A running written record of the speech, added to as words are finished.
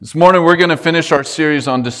This morning we're going to finish our series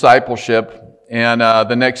on discipleship, and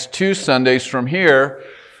the next 2 Sundays from here,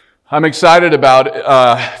 I'm excited about.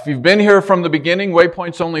 If you've been here from the beginning,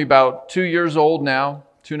 Waypoint's only about 2 years old now,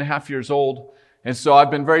 2.5 years old, and so I've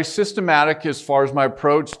been very systematic as far as my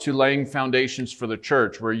approach to laying foundations for the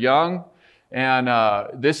church. We're young, and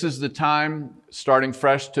this is the time, starting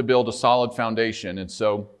fresh, to build a solid foundation, and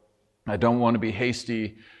so I don't want to be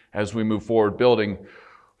hasty as we move forward building.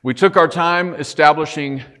 We took our time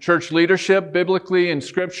establishing church leadership biblically in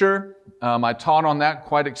Scripture. I taught on that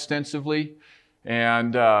quite extensively.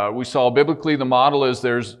 And we saw biblically the model is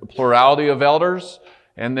there's a plurality of elders,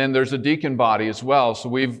 and then there's a deacon body as well. So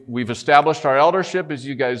we've established our eldership, as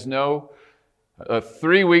you guys know.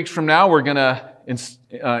 3 weeks from now, we're going to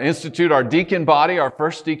institute our deacon body, our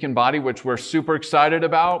first deacon body, which we're super excited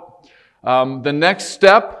about. The next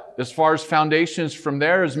step, as far as foundations from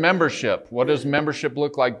there, is membership. What does membership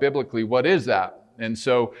look like biblically? What is that? And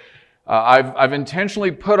so I've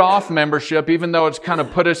intentionally put off membership, even though it's kind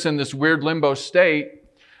of put us in this weird limbo state,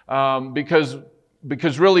 because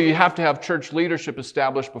really you have to have church leadership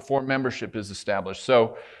established before membership is established.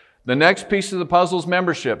 So the next piece of the puzzle is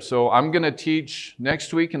membership. So I'm going to teach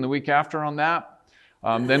next week and the week after on that.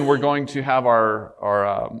 Then we're going to have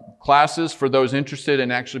our classes for those interested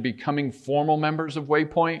in actually becoming formal members of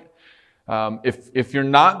Waypoint. If you're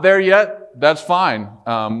not there yet, that's fine.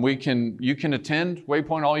 You can attend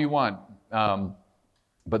Waypoint all you want.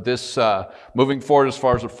 But this, moving forward as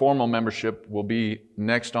far as a formal membership, will be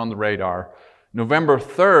next on the radar. November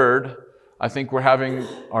 3rd, I think we're having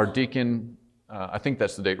our deacon, I think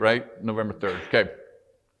that's the date, right? November 3rd, okay.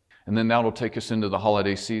 And then that'll take us into the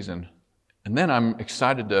holiday season. And then I'm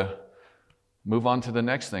excited to move on to the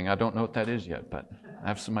next thing. I don't know what that is yet, but I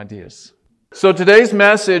have some ideas. So today's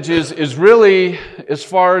message is really, as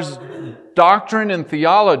far as doctrine and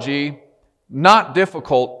theology, not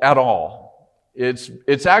difficult at all.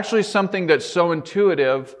 It's actually something that's so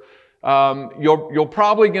intuitive, you're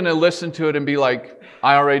probably going to listen to it and be like,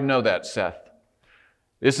 I already know that, Seth.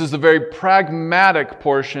 This is the very pragmatic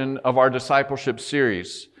portion of our discipleship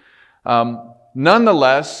series.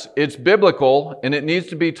 Nonetheless, it's biblical and it needs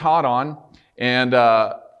to be taught on. And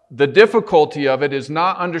the difficulty of it is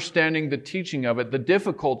not understanding the teaching of it. The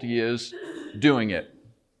difficulty is doing it.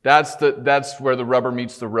 That's where the rubber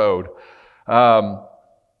meets the road. I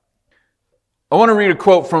want to read a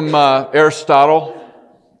quote from Aristotle,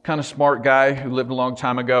 kind of smart guy who lived a long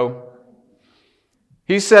time ago.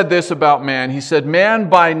 He said this about man. He said, "Man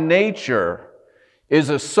by nature is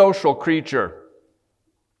a social creature.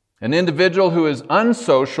 An individual who is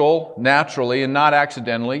unsocial naturally and not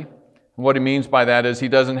accidentally." What he means by that is he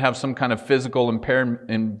doesn't have some kind of physical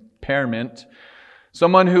impairment.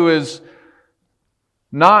 Someone who is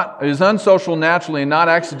unsocial naturally and not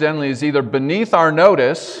accidentally is either beneath our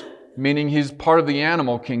notice, meaning he's part of the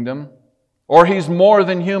animal kingdom, or he's more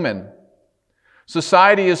than human.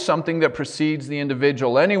 Society is something that precedes the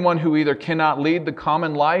individual. Anyone who either cannot lead the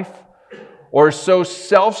common life or is so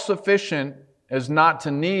self-sufficient as not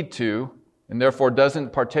to need to, and therefore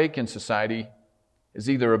doesn't partake in society, is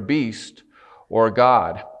either a beast or a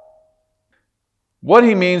god. What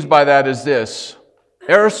he means by that is this.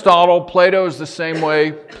 Aristotle, Plato is the same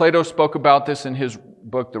way. Plato spoke about this in his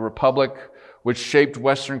book, The Republic, which shaped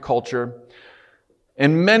Western culture.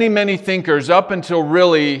 And many, many thinkers, up until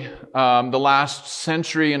really the last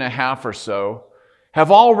century and a half or so, have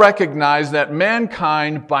all recognized that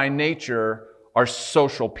mankind by nature are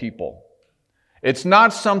social people. It's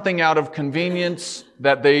not something out of convenience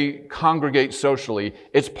that they congregate socially.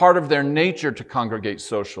 It's part of their nature to congregate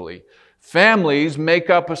socially. Families make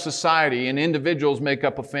up a society and individuals make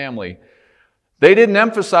up a family. They didn't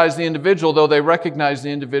emphasize the individual, though they recognized the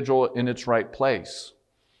individual in its right place.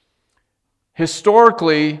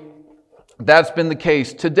 Historically, that's been the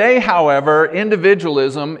case. Today, however,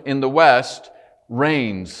 individualism in the West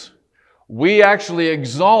reigns. We actually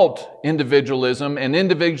exalt individualism and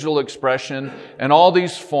individual expression and all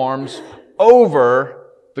these forms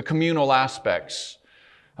over the communal aspects.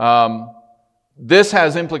 This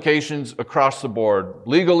has implications across the board,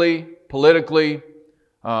 legally, politically,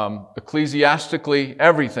 ecclesiastically,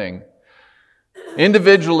 everything.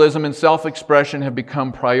 Individualism and self-expression have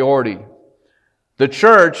become priority. The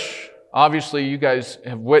church, obviously you guys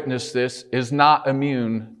have witnessed this, is not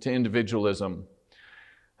immune to individualism.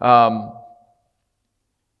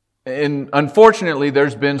 And unfortunately,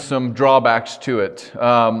 there's been some drawbacks to it.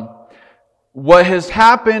 What has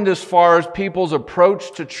happened as far as people's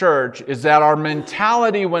approach to church is that our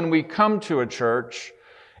mentality when we come to a church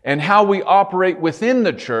and how we operate within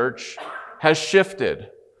the church has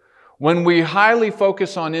shifted. When we highly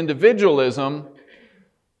focus on individualism,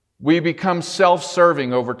 we become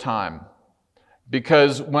self-serving over time.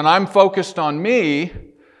 Because when I'm focused on me,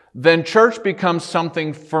 then church becomes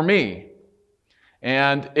something for me.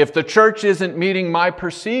 And if the church isn't meeting my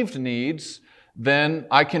perceived needs, then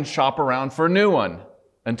I can shop around for a new one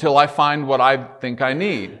until I find what I think I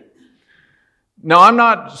need. Now, I'm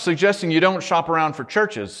not suggesting you don't shop around for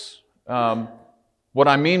churches. What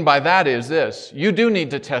I mean by that is this. You do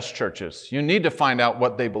need to test churches. You need to find out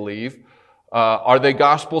what they believe. Are they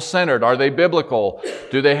gospel-centered? Are they biblical?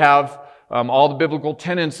 Do they have all the biblical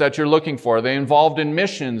tenets that you're looking for? Are they involved in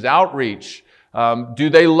missions, outreach? Do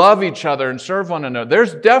they love each other and serve one another?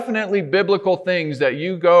 There's definitely biblical things that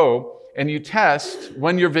you go and you test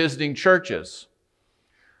when you're visiting churches.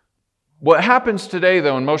 What happens today,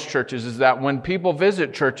 though, in most churches is that when people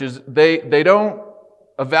visit churches, they don't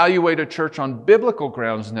evaluate a church on biblical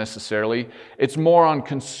grounds necessarily. It's more on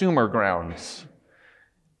consumer grounds.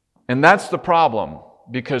 And that's the problem,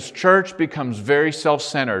 because church becomes very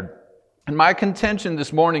self-centered. And my contention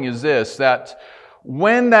this morning is this, that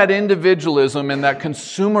when that individualism and that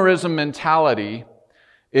consumerism mentality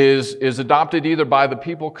is adopted either by the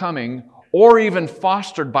people coming or even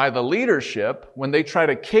fostered by the leadership, when they try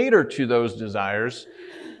to cater to those desires,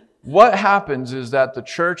 what happens is that the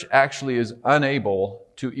church actually is unable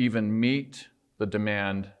to even meet the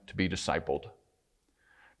demand to be discipled.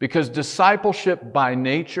 Because discipleship by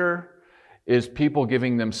nature is people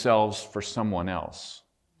giving themselves for someone else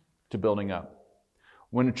to building up.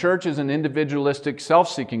 When a church is an individualistic,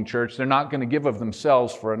 self-seeking church, they're not going to give of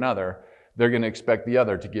themselves for another. They're going to expect the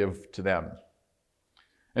other to give to them.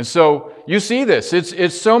 And so you see this.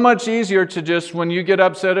 It's so much easier to just, when you get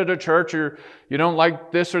upset at a church or you don't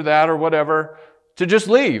like this or that or whatever, to just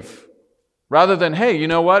leave. Rather than, hey, you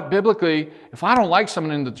know what? Biblically, if I don't like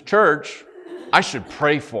someone in the church, I should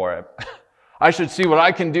pray for it. I should see what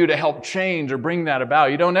I can do to help change or bring that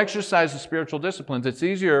about. You don't exercise the spiritual disciplines. It's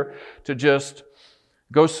easier to just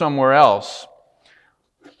go somewhere else.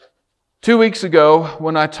 2 weeks ago,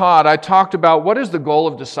 when I talked about what is the goal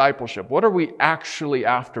of discipleship? What are we actually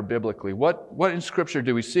after biblically? What in Scripture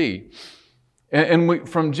do we see? And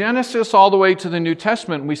from Genesis all the way to the New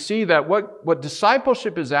Testament, we see that what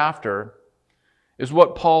discipleship is after is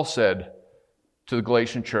what Paul said to the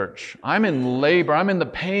Galatian church. I'm in labor, I'm in the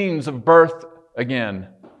pains of birth again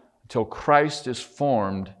until Christ is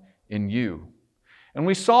formed in you. And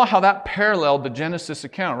we saw how that paralleled the Genesis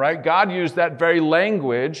account, right? God used that very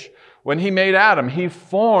language when He made Adam. He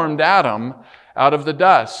formed Adam out of the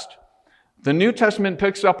dust. The New Testament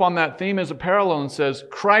picks up on that theme as a parallel and says,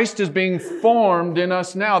 Christ is being formed in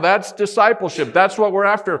us now. That's discipleship. That's what we're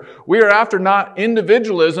after. We are after not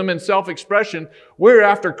individualism and self-expression. We're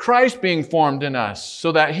after Christ being formed in us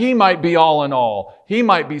so that He might be all in all. He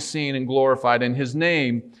might be seen and glorified, and His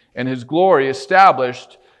name and His glory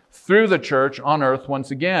established through the church on earth once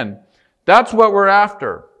again. That's what we're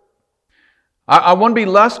after. I want to be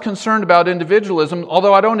less concerned about individualism,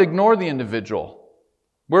 although I don't ignore the individual.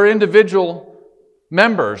 We're individual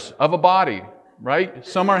members of a body, right?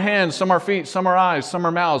 Some are hands, some are feet, some are eyes, some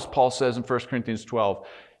are mouths, Paul says in 1 Corinthians 12.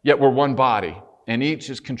 Yet we're one body, and each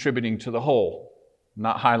is contributing to the whole,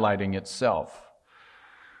 not highlighting itself.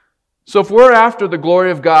 So if we're after the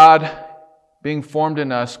glory of God being formed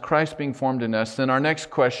in us, Christ being formed in us, then our next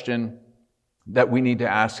question that we need to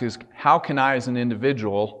ask is, how can I as an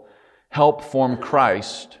individual help form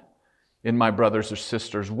Christ in my brothers or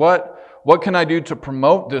sisters? What can I do to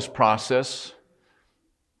promote this process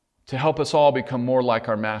to help us all become more like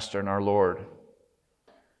our Master and our Lord?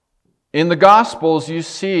 In the Gospels, you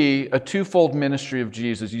see a twofold ministry of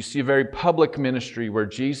Jesus. You see a very public ministry where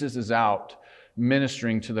Jesus is out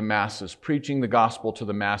ministering to the masses, preaching the gospel to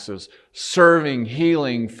the masses, serving,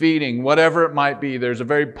 healing, feeding, whatever it might be. There's a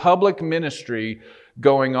very public ministry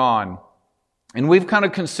going on. And we've kind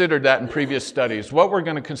of considered that in previous studies. What we're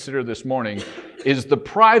going to consider this morning is the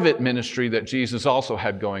private ministry that Jesus also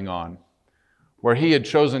had going on, where He had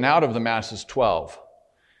chosen out of the masses 12.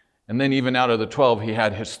 And then even out of the 12, He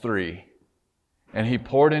had His 3. And He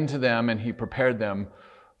poured into them and He prepared them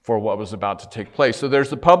for what was about to take place. So there's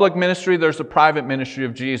the public ministry, there's the private ministry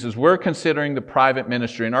of Jesus. We're considering the private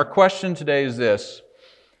ministry. And our question today is this: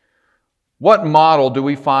 what model do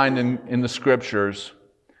we find in the Scriptures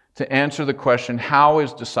to answer the question, how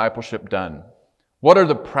is discipleship done? What are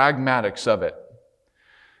the pragmatics of it?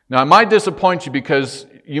 Now, I might disappoint you because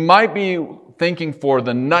you might be thinking for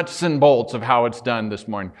the nuts and bolts of how it's done this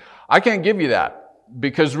morning. I can't give you that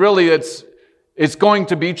because really it's going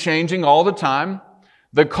to be changing all the time.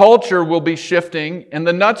 The culture will be shifting, and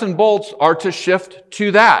the nuts and bolts are to shift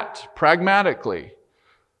to that pragmatically.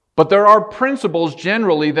 But there are principles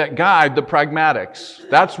generally that guide the pragmatics.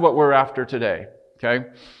 That's what we're after today, okay?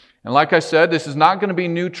 And like I said, this is not going to be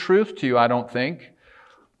new truth to you, I don't think,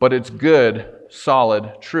 but it's good,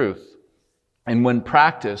 solid truth. And when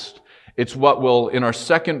practiced, it's what will, in our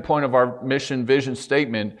second point of our mission vision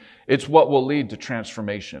statement, it's what will lead to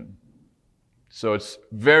transformation. So it's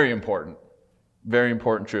very important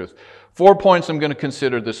truth. 4 points I'm going to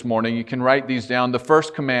consider this morning. You can write these down. The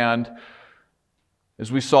first command,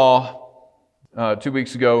 as we saw 2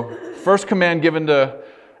 weeks ago, first command given to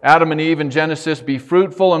Adam and Eve in Genesis, be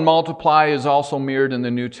fruitful and multiply, is also mirrored in the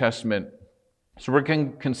New Testament. So we're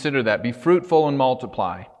going to consider that. Be fruitful and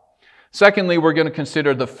multiply. Secondly, we're going to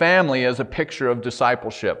consider the family as a picture of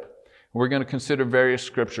discipleship. We're going to consider various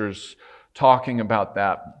scriptures talking about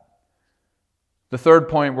that. The third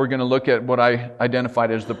point, we're going to look at what I identified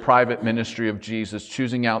as the private ministry of Jesus,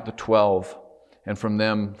 choosing out the 12, and from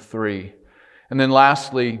them 3. And then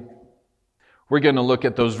lastly, we're going to look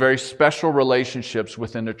at those very special relationships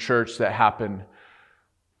within the church that happen.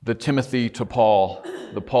 The Timothy to Paul,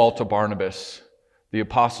 the Paul to Barnabas, the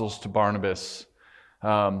apostles to Barnabas.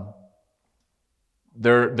 They're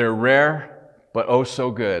rare, but oh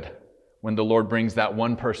so good when the Lord brings that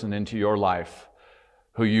one person into your life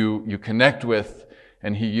who you connect with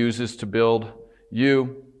and He uses to build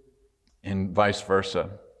you, and vice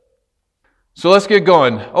versa. So let's get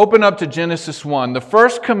going. Open up to Genesis 1. The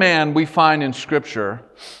first command we find in Scripture,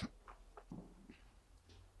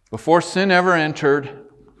 before sin ever entered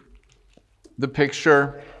the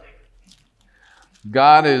picture,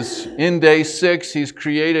 God is in day 6. He's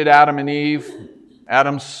created Adam and Eve.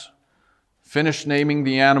 Adam's finished naming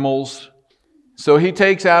the animals. So He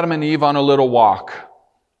takes Adam and Eve on a little walk.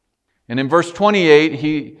 And in verse 28,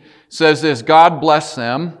 He says this, God blessed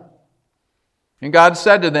them. And God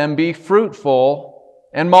said to them, be fruitful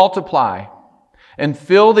and multiply, and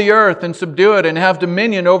fill the earth and subdue it, and have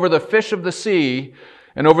dominion over the fish of the sea,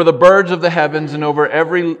 and over the birds of the heavens, and over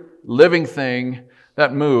every living thing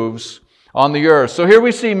that moves on the earth. So here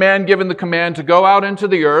we see man given the command to go out into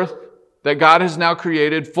the earth that God has now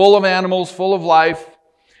created, full of animals, full of life.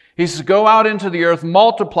 He says, go out into the earth,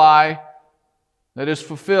 multiply, that is,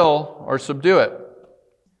 fulfill or subdue it.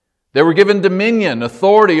 They were given dominion,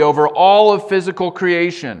 authority over all of physical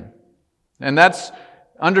creation. And that's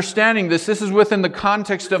understanding this. This is within the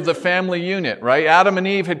context of the family unit, right? Adam and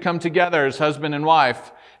Eve had come together as husband and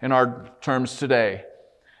wife in our terms today.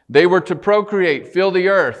 They were to procreate, fill the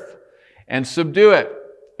earth, and subdue it,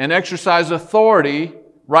 and exercise authority,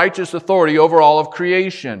 righteous authority over all of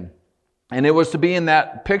creation. And it was to be in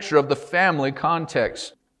that picture of the family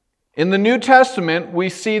context. In the New Testament, we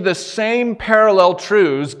see the same parallel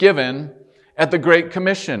truths given at the Great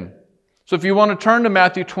Commission. So if you want to turn to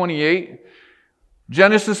Matthew 28,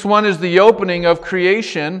 Genesis 1 is the opening of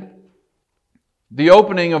creation, the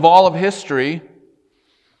opening of all of history.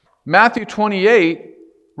 Matthew 28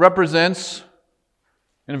 represents,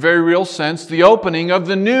 in a very real sense, the opening of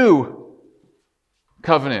the new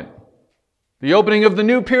covenant, the opening of the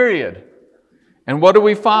new period. And what do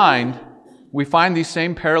we find? We find these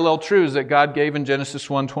same parallel truths that God gave in Genesis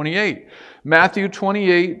 1:28. Matthew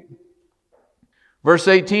 28, verse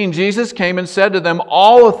 18, Jesus came and said to them,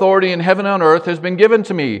 all authority in heaven and on earth has been given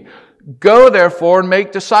to me. Go therefore and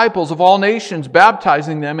make disciples of all nations,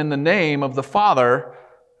 baptizing them in the name of the Father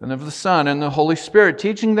and of the Son and the Holy Spirit,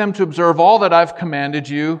 teaching them to observe all that I've commanded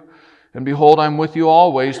you. And behold, I'm with you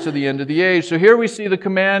always to the end of the age. So here we see the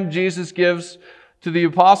command Jesus gives to the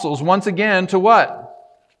apostles once again to what?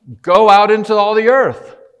 Go out into all the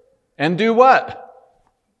earth and do what?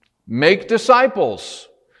 Make disciples.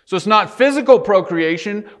 So it's not physical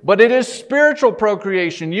procreation, but it is spiritual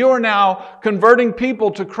procreation. You are now converting people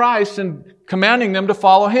to Christ and commanding them to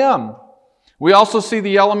follow Him. We also see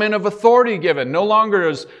the element of authority given. No longer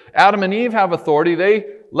does Adam and Eve have authority. They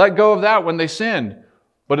let go of that when they sinned.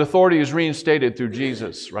 But authority is reinstated through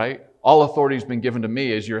Jesus, right? All authority has been given to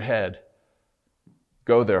me as your head.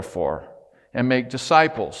 Go therefore and make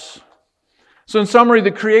disciples. So in summary,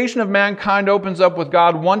 the creation of mankind opens up with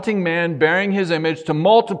God wanting man, bearing His image, to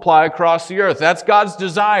multiply across the earth. That's God's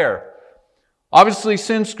desire. Obviously,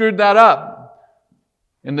 sin screwed that up.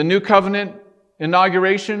 In the new covenant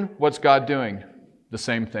inauguration, what's God doing? The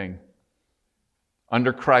same thing.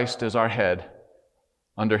 Under Christ as our head,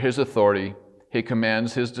 under His authority, He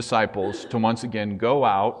commands His disciples to once again go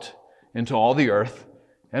out into all the earth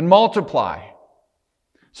and multiply.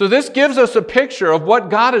 So this gives us a picture of what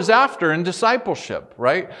God is after in discipleship,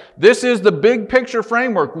 right? This is the big picture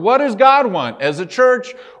framework. What does God want? As a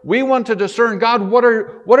church, we want to discern, God, what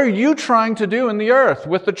are you trying to do in the earth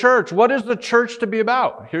with the church? What is the church to be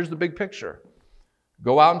about? Here's the big picture.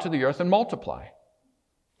 Go out into the earth and multiply.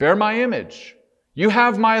 Bear my image. You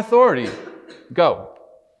have my authority. Go.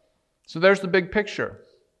 So there's the big picture.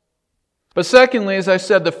 But secondly, as I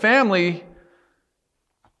said, the family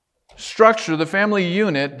structure, the family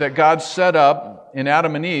unit that God set up in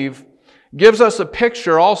Adam and Eve gives us a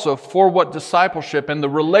picture also for what discipleship and the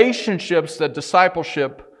relationships that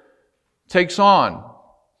discipleship takes on.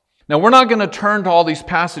 Now, we're not going to turn to all these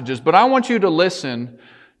passages, but I want you to listen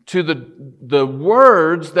to the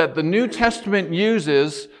words that the New Testament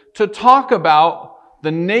uses to talk about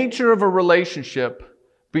the nature of a relationship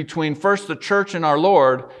between first the church and our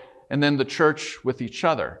Lord, and then the church with each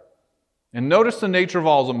other. And notice the nature of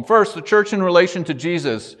all of them. First, the church in relation to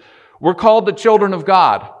Jesus. We're called the children of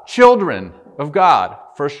God. Children of God.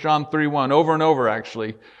 1 John 3:1, over and over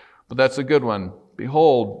actually, but that's a good one.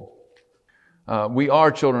 Behold, we are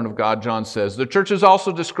children of God, John says. The church is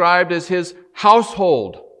also described as His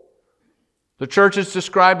household. The church is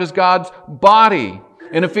described as God's body.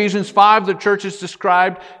 In Ephesians 5, the church is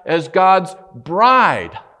described as God's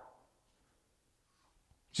bride.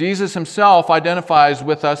 Jesus Himself identifies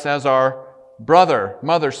with us as our brother,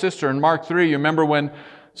 mother, sister. In Mark 3, you remember when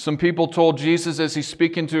some people told Jesus as He's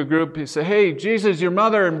speaking to a group, He said, "Hey, Jesus, your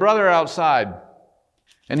mother and brother are outside."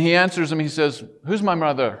 And He answers them, He says, "Who's my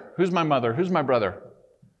mother? Who's my mother? Who's my brother?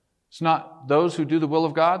 It's not those who do the will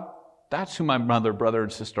of God. That's who my mother, brother,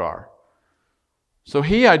 and sister are." So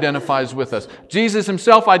He identifies with us. Jesus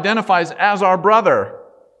Himself identifies as our brother.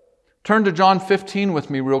 Turn to John 15 with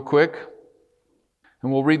me real quick.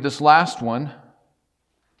 And we'll read this last one.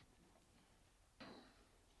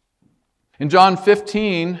 In John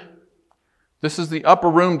 15, this is the upper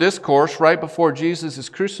room discourse right before Jesus is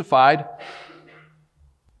crucified.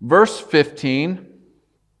 Verse 15.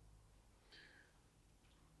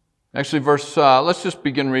 Actually, let's just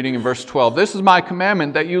begin reading in verse 12. "This is my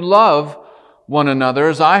commandment, that you love one another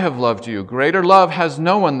as I have loved you. Greater love has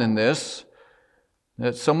no one than this,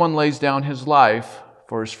 that someone lays down his life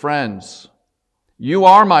for his friends. You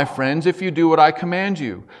are my friends if you do what I command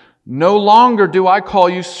you. No longer do I call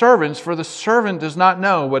you servants, for the servant does not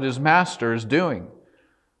know what his master is doing.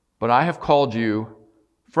 But I have called you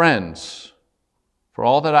friends. For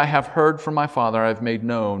all that I have heard from my Father I have made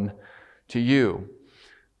known to you."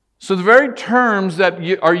 So the very terms that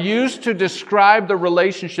are used to describe the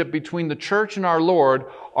relationship between the church and our Lord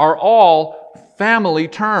are all family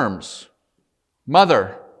terms.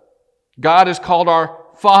 Mother. God is called our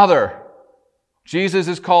Father. Jesus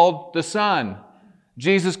is called the Son.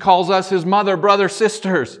 Jesus calls us His mother, brother,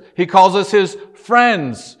 sisters. He calls us His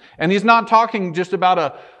friends. And He's not talking just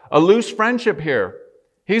about a loose friendship here.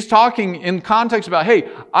 He's talking in context about, hey,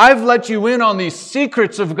 I've let you in on these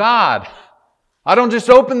secrets of God. I don't just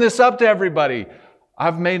open this up to everybody.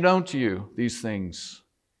 I've made known to you these things.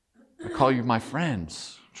 I call you my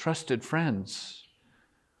friends, trusted friends.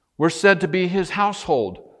 We're said to be His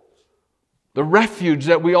household, the refuge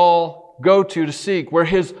that we all go to seek. We're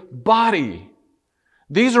His body.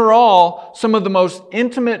 These are all some of the most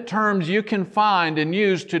intimate terms you can find and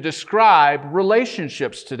use to describe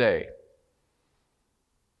relationships today.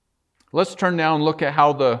 Let's turn now and look at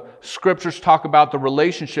how the Scriptures talk about the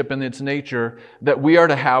relationship and its nature that we are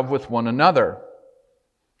to have with one another.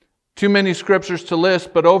 Too many Scriptures to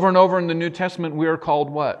list, but over and over in the New Testament we are called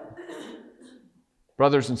what?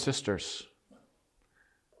 Brothers and sisters.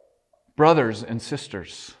 Brothers and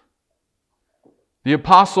sisters. The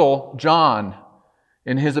Apostle John,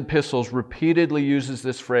 in his epistles, repeatedly uses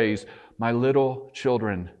this phrase, "my little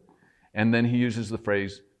children," and then he uses the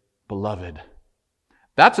phrase, "beloved."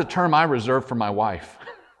 That's a term I reserve for my wife.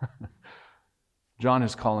 John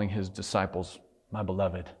is calling his disciples, "my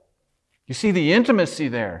beloved." You see the intimacy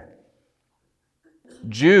there.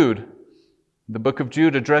 Jude, the book of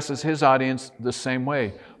Jude, addresses his audience the same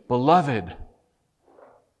way, "beloved."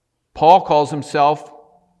 Paul calls himself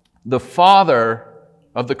the father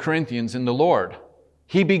of the Corinthians in the Lord.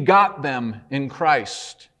 He begot them in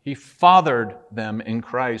Christ. He fathered them in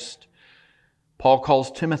Christ. Paul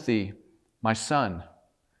calls Timothy my son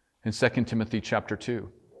in 2 Timothy chapter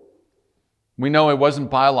 2. We know it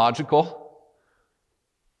wasn't biological,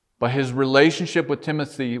 but his relationship with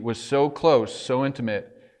Timothy was so close, so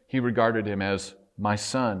intimate, he regarded him as my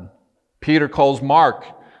son. Peter calls Mark,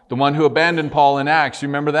 the one who abandoned Paul in Acts. You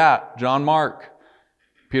remember that? John Mark.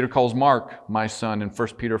 Peter calls Mark my son in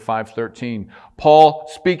 1 Peter 5:13. Paul,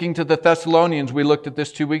 speaking to the Thessalonians, we looked at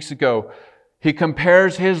this 2 weeks ago, he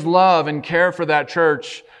compares his love and care for that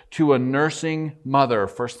church to a nursing mother,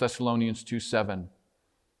 1 Thessalonians 2:7.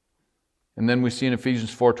 And then we see in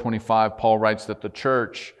Ephesians 4:25, Paul writes that the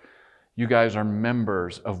church, you guys are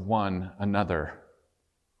members of one another.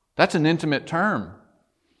 That's an intimate term.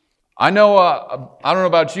 I don't know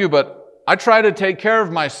about you, but I try to take care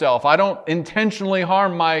of myself. I don't intentionally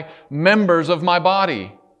harm my members of my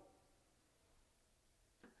body.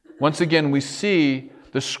 Once again, we see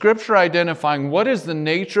the Scripture identifying what is the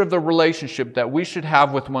nature of the relationship that we should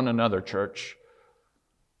have with one another, church.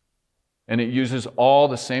 And it uses all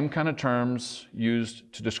the same kind of terms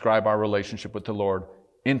used to describe our relationship with the Lord.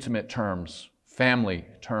 Intimate terms, family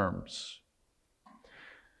terms.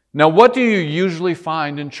 Now, what do you usually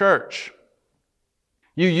find in church?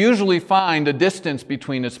 You usually find a distance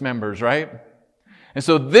between its members, right? And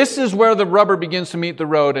so this is where the rubber begins to meet the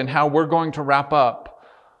road and how we're going to wrap up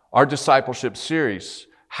our discipleship series.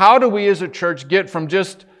 How do we as a church get from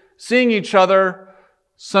just seeing each other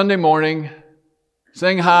Sunday morning,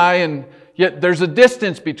 saying hi, and yet there's a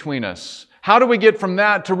distance between us? How do we get from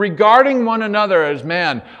that to regarding one another as,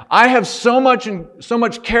 man, I have so much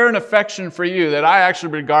care and affection for you that I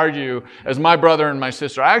actually regard you as my brother and my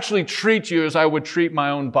sister. I actually treat you as I would treat my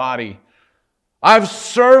own body. I've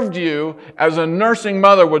served you as a nursing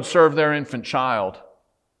mother would serve their infant child.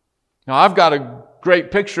 Now, I've got a great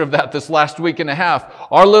picture of that this last week and a half.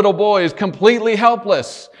 Our little boy is completely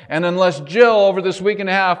helpless. And unless Jill, over this week and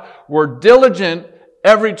a half, were diligent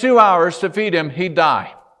every 2 hours to feed him, he'd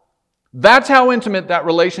die. That's how intimate that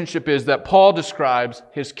relationship is that Paul describes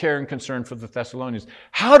his care and concern for the Thessalonians.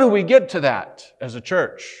 How do we get to that as a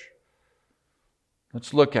church?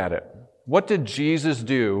 Let's look at it. What did Jesus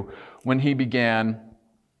do when he began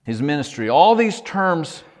his ministry? All these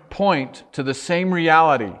terms point to the same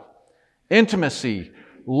reality. Intimacy,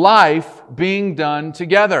 life being done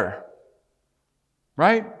together.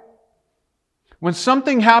 Right? When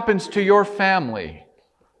something happens to your family,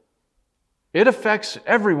 it affects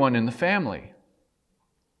everyone in the family.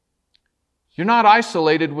 You're not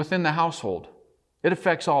isolated within the household. It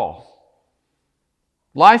affects all.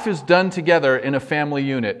 Life is done together in a family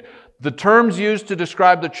unit. The terms used to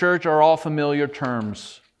describe the church are all familiar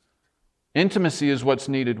terms. Intimacy is what's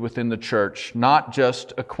needed within the church, not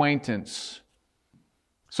just acquaintance.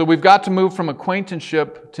 So we've got to move from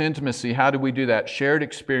acquaintanceship to intimacy. How do we do that? Shared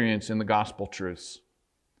experience in the gospel truths.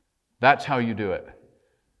 That's how you do it.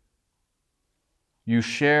 You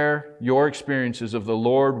share your experiences of the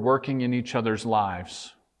Lord working in each other's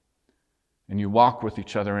lives. And you walk with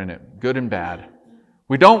each other in it, good and bad.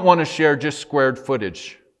 We don't want to share just squared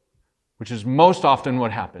footage, which is most often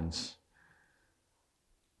what happens.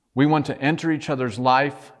 We want to enter each other's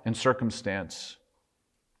life and circumstance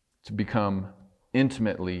to become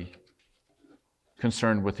intimately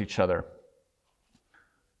concerned with each other.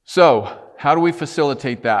 So, how do we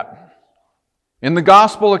facilitate that? In the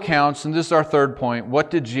gospel accounts, and this is our third point, what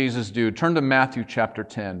did Jesus do? Turn to Matthew chapter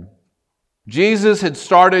 10. Jesus had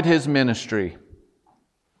started his ministry.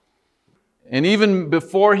 And even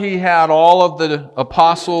before he had all of the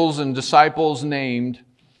apostles and disciples named,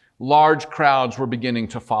 large crowds were beginning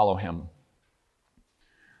to follow him.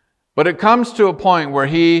 But it comes to a point where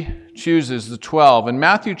he chooses the 12. In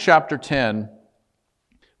Matthew chapter 10,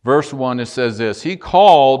 verse 1, it says this, He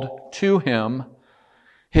called to him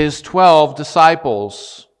his 12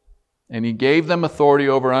 disciples, and he gave them authority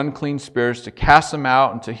over unclean spirits to cast them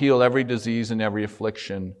out and to heal every disease and every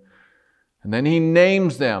affliction. And then he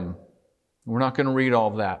names them. We're not going to read all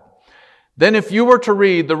of that. Then if you were to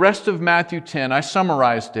read the rest of Matthew 10, I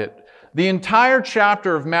summarized it. The entire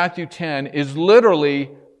chapter of Matthew 10 is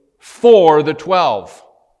literally for the 12.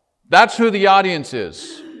 That's who the audience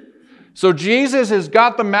is. So Jesus has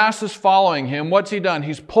got the masses following him. What's he done?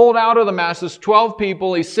 He's pulled out of the masses 12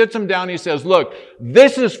 people. He sits them down. He says, look,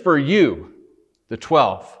 this is for you, the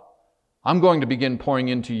 12. I'm going to begin pouring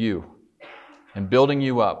into you and building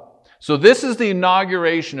you up. So this is the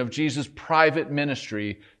inauguration of Jesus' private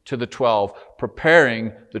ministry to the 12,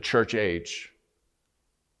 preparing the church age.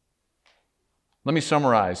 Let me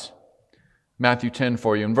summarize Matthew 10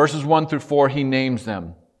 for you. In verses 1 through 4, he names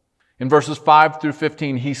them. In verses 5 through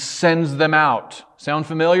 15, he sends them out. Sound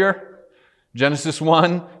familiar? Genesis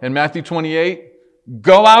 1 and Matthew 28.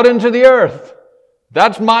 Go out into the earth.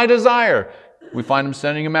 That's my desire. We find him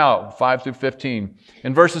sending them out, 5 through 15.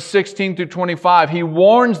 In verses 16 through 25, he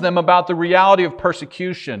warns them about the reality of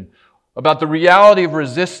persecution, about the reality of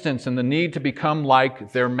resistance and the need to become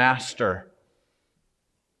like their master.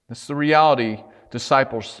 That's the reality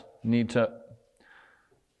disciples need to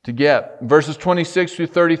get. Verses 26 through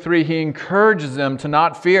 33, he encourages them to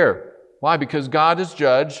not fear. Why? Because God is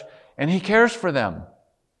judge and he cares for them.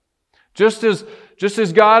 Just as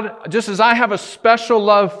I have a special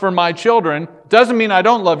love for my children, doesn't mean I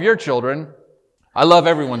don't love your children. I love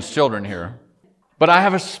everyone's children here. But I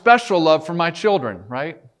have a special love for my children,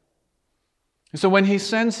 right? And so when he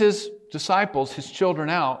sends his disciples, his children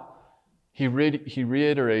out, he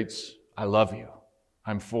reiterates, I love you.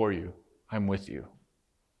 I'm for you. I'm with you.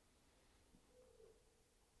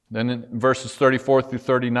 Then in verses 34 through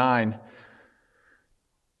 39,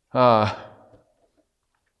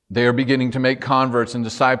 they are beginning to make converts and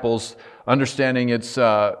disciples, understanding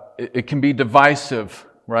it can be divisive,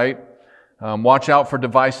 right? Watch out for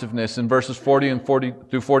divisiveness. In verses 40 and 40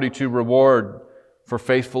 through 42, reward for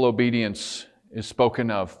faithful obedience is spoken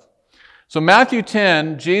of. So Matthew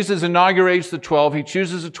 10, Jesus inaugurates the 12. He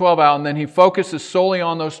chooses the 12 out, and then he focuses solely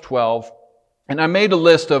on those 12. And I made a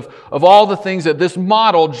list of all the things that this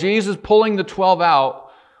model, Jesus pulling the 12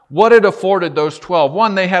 out, what it afforded those 12.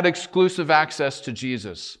 One, they had exclusive access to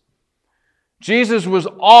Jesus. Jesus was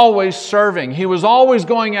always serving. He was always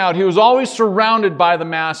going out. He was always surrounded by the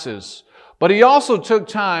masses. But he also took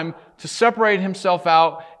time to separate himself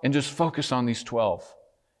out and just focus on these 12.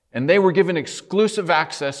 And they were given exclusive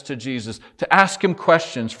access to Jesus to ask him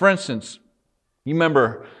questions. For instance, you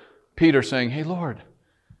remember Peter saying, hey, Lord,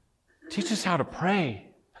 teach us how to pray.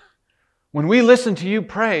 When we listen to you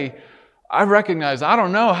pray, I recognize I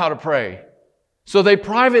don't know how to pray. So they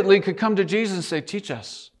privately could come to Jesus and say, teach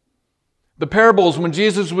us. The parables, when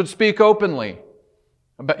Jesus would speak openly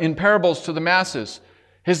in parables to the masses,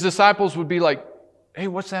 his disciples would be like, hey,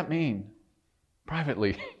 what's that mean?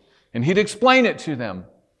 Privately. And he'd explain it to them.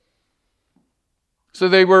 So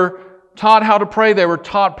they were taught how to pray. They were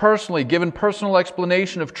taught personally, given personal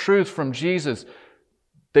explanation of truth from Jesus.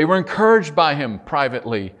 They were encouraged by him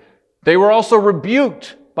privately. They were also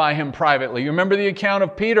rebuked by him privately. You remember the account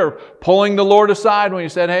of Peter pulling the Lord aside when he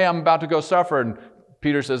said, hey, I'm about to go suffer. And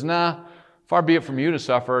Peter says, nah, far be it from you to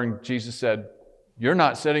suffer. And Jesus said, you're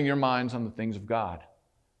not setting your minds on the things of God,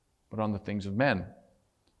 but on the things of men.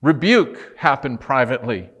 Rebuke happened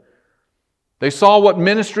privately. They saw what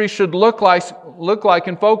ministry should look like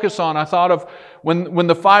and focus on. I thought of when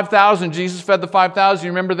the 5,000, Jesus fed the 5,000.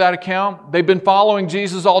 You remember that account? They've been following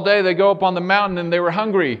Jesus all day. They go up on the mountain and they were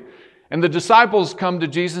hungry. And the disciples come to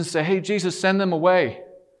Jesus and say, hey, Jesus, send them away.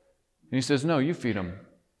 And he says, no, you feed them.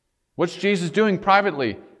 What's Jesus doing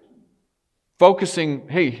privately? Focusing,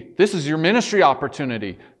 hey, this is your ministry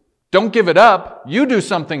opportunity. Don't give it up. You do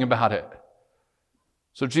something about it.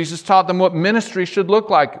 So Jesus taught them what ministry should look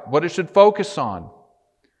like, what it should focus on.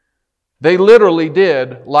 They literally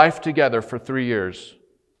did life together for 3 years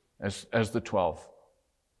as the 12.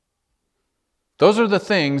 Those are the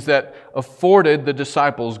things that afforded the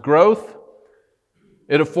disciples growth.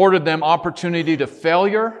 It afforded them opportunity to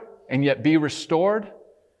failure and yet be restored.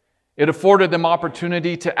 It afforded them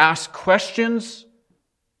opportunity to ask questions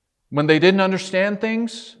when they didn't understand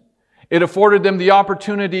things. It afforded them the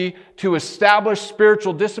opportunity to establish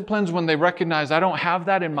spiritual disciplines when they recognized, I don't have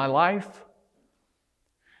that in my life.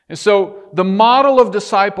 And so the model of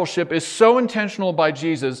discipleship is so intentional by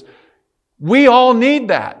Jesus. We all need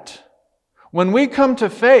that. When we come to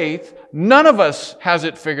faith, none of us has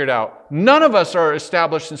it figured out. None of us are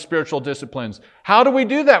established in spiritual disciplines. How do we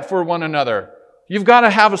do that for one another? You've got to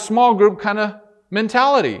have a small group kind of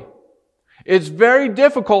mentality. It's very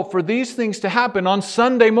difficult for these things to happen on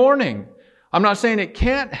Sunday morning. I'm not saying it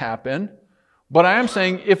can't happen, but I am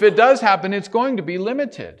saying if it does happen, it's going to be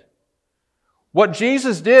limited. What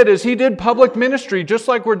Jesus did is he did public ministry just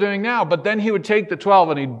like we're doing now, but then he would take the 12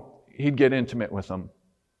 and he'd get intimate with them,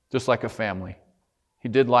 just like a family. He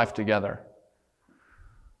did life together.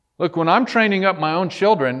 Look, when I'm training up my own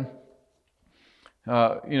children,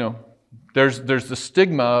 there's the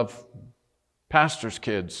stigma of pastors'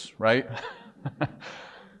 kids, right?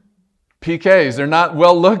 PKs, they're not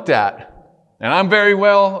well looked at. And I'm very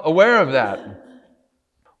well aware of that.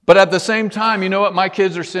 But at the same time, you know what? My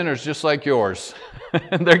kids are sinners just like yours.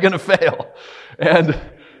 And they're going to fail. And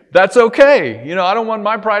that's okay. I don't want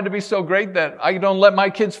my pride to be so great that I don't let my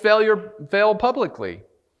kids fail publicly.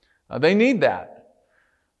 They need that.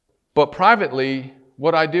 But privately,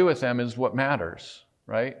 what I do with them is what matters,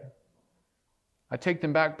 right? I take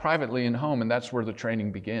them back privately in home, and that's where the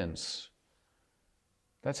training begins.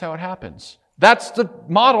 That's how it happens. That's the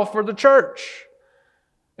model for the church.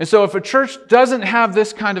 And so if a church doesn't have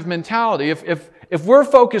this kind of mentality, if we're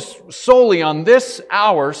focused solely on this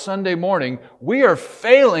hour Sunday morning, we are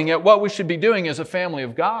failing at what we should be doing as a family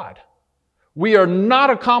of God. We are not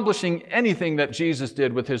accomplishing anything that Jesus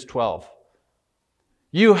did with his 12.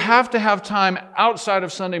 You have to have time outside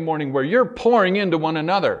of Sunday morning where you're pouring into one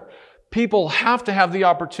another. People have to have the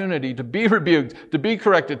opportunity to be rebuked, to be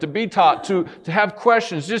corrected, to be taught, to have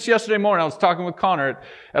questions. Just yesterday morning, I was talking with Connor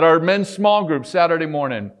at our men's small group Saturday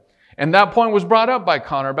morning. And that point was brought up by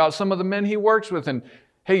Connor about some of the men he works with. And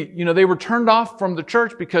hey, they were turned off from the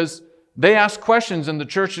church because they asked questions and the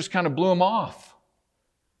church just kind of blew them off.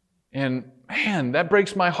 And man, that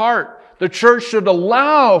breaks my heart. The church should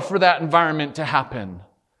allow for that environment to happen.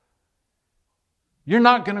 You're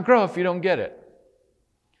not going to grow if you don't get it.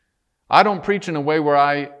 I don't preach in a way where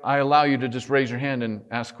I allow you to just raise your hand and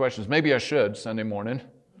ask questions. Maybe I should Sunday morning.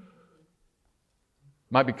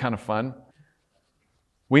 Might be kind of fun.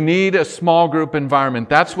 We need a small group environment.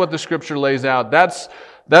 That's what the Scripture lays out. That's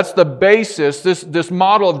the basis. This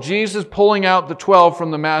model of Jesus pulling out the 12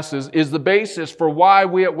 from the masses is the basis for why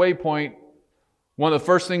we at Waypoint, one of the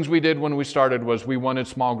first things we did when we started was we wanted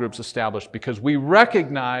small groups established, because we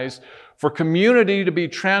recognize for community to be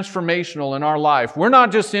transformational in our life, we're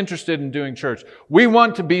not just interested in doing church. We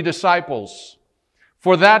want to be disciples.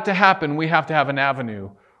 For that to happen, we have to have an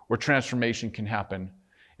avenue where transformation can happen.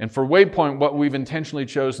 And for Waypoint, what we've intentionally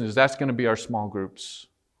chosen is that's going to be our small groups.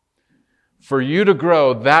 For you to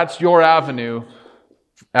grow, that's your avenue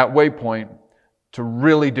at Waypoint to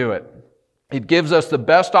really do it. It gives us the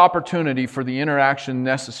best opportunity for the interaction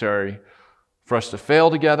necessary for us to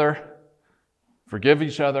fail together, forgive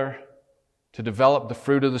each other, to develop the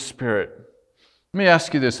fruit of the Spirit. Let me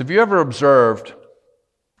ask you this. Have you ever observed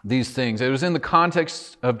these things? It was in the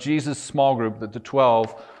context of Jesus' small group that the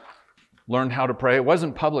 12 learned how to pray. It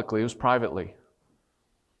wasn't publicly, it was privately.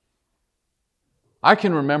 I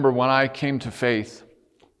can remember when I came to faith,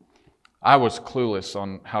 I was clueless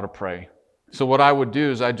on how to pray. So what I would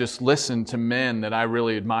do is I'd just listen to men that I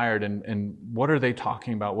really admired and what are they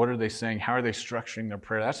talking about? What are they saying? How are they structuring their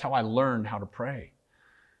prayer? That's how I learned how to pray.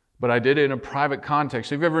 But I did it in a private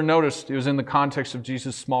context. Have you ever noticed it was in the context of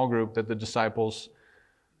Jesus' small group that the disciples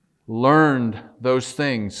learned those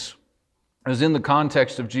things? It was in the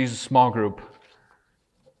context of Jesus' small group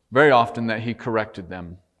very often that He corrected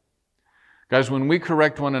them. Guys, when we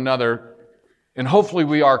correct one another, and hopefully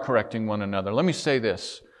we are correcting one another, let me say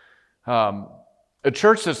this. A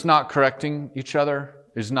church that's not correcting each other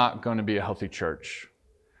is not going to be a healthy church.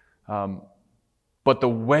 But the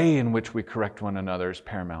way in which we correct one another is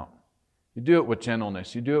paramount. You do it with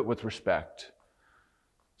gentleness. You do it with respect.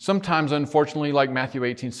 Sometimes, unfortunately, like Matthew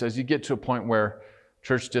 18 says, you get to a point where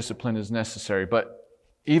church discipline is necessary. But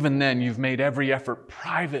even then, you've made every effort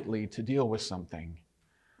privately to deal with something.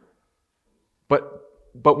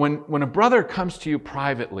 But when a brother comes to you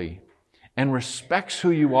privately and respects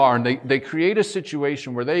who you are, and they create a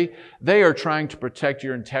situation where they are trying to protect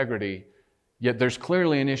your integrity, yet there's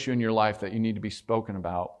clearly an issue in your life that you need to be spoken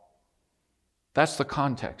about. That's the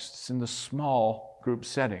context. It's in the small group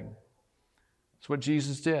setting. It's what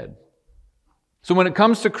Jesus did. So when it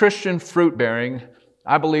comes to Christian fruit bearing,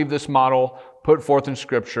 I believe this model put forth in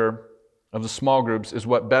Scripture of the small groups is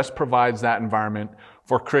what best provides that environment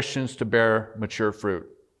for Christians to bear mature fruit.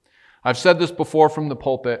 I've said this before from the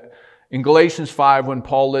pulpit. In Galatians 5, when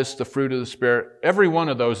Paul lists the fruit of the Spirit, every one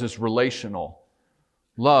of those is relational.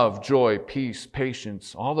 Love, joy, peace,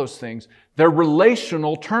 patience, all those things. They're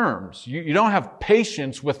relational terms. You don't have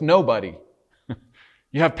patience with nobody.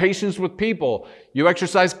 You have patience with people. You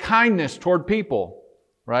exercise kindness toward people,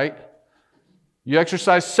 right? You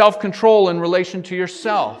exercise self-control in relation to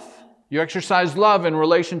yourself. You exercise love in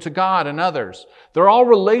relation to God and others. They're all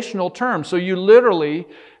relational terms. So you literally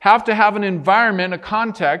have to have an environment, a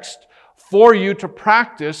context for you to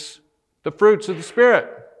practice the fruits of the Spirit.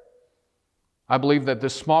 I believe that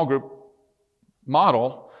this small group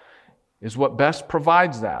model is what best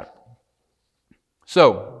provides that.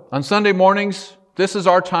 So, on Sunday mornings, this is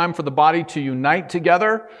our time for the body to unite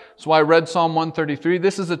together. That's why I read Psalm 133.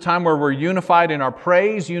 This is a time where we're unified in our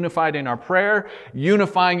praise, unified in our prayer,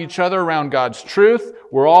 unifying each other around God's truth.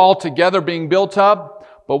 We're all together being built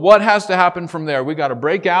up. But what has to happen from there? We got to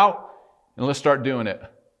break out and let's start doing it.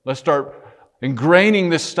 Let's start ingraining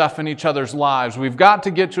this stuff in each other's lives. We've got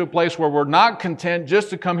to get to a place where we're not content just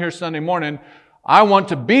to come here Sunday morning. I want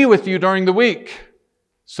to be with you during the week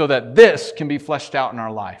so that this can be fleshed out in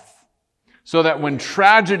our life. So that when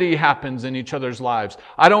tragedy happens in each other's lives,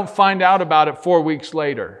 I don't find out about it 4 weeks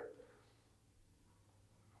later.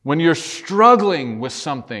 When you're struggling with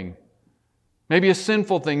something, maybe a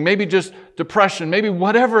sinful thing, maybe just depression, maybe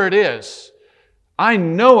whatever it is, I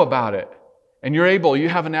know about it. And you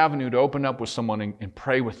have an avenue to open up with someone and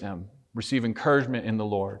pray with them, receive encouragement in the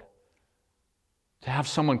Lord. To have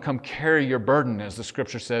someone come carry your burden, as the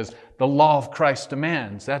Scripture says, the law of Christ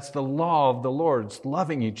demands. That's the law of the Lord's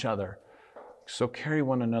loving each other. So carry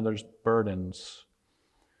one another's burdens.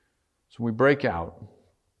 So we break out.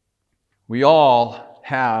 We all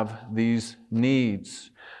have these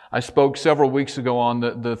needs. I spoke several weeks ago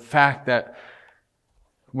on the fact that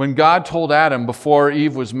when God told Adam before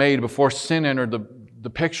Eve was made, before sin entered the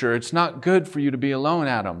picture, it's not good for you to be alone,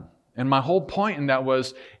 Adam. And my whole point in that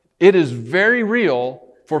was, it is very real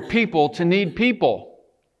for people to need people.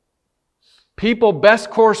 People best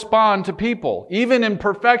correspond to people. Even in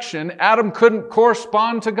perfection, Adam couldn't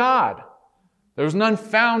correspond to God. There was none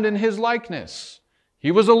found in his likeness.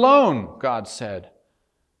 He was alone, God said.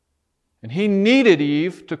 And he needed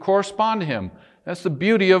Eve to correspond to him. That's the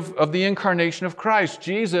beauty of the incarnation of Christ.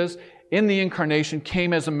 Jesus, in the incarnation,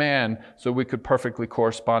 came as a man so we could perfectly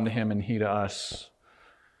correspond to him and he to us.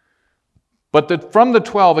 But from the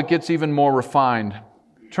 12, it gets even more refined.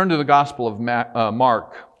 Turn to the Gospel of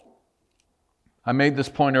Mark. I made this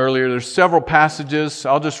point earlier. There's several passages.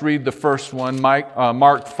 I'll just read the first one, Mark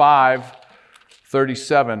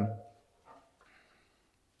 5:37.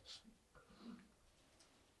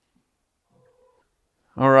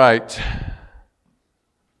 All right.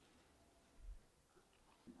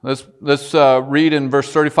 Let's read in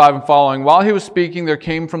verse 35 and following. While he was speaking, there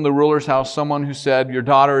came from the ruler's house someone who said, "Your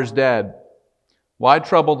daughter is dead. Why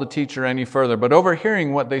trouble the teacher any further?" But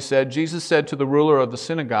overhearing what they said, Jesus said to the ruler of the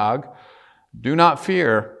synagogue, "Do not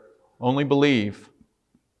fear, only believe."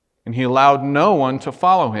 And he allowed no one to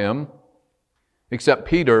follow him except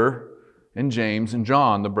Peter and James and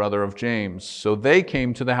John, the brother of James. So they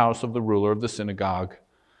came to the house of the ruler of the synagogue.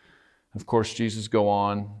 Of course, Jesus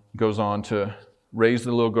goes on to raise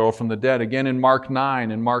the little girl from the dead. Again in Mark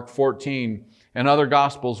 9 and Mark 14 and other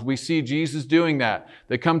Gospels, we see Jesus doing that.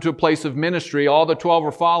 They come to a place of ministry. All the 12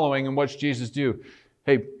 are following, and what's Jesus do?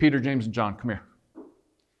 Hey, Peter, James, and John, come here.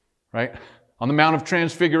 Right? On the Mount of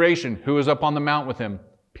Transfiguration, who was up on the mount with him?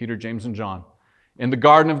 Peter, James, and John. In the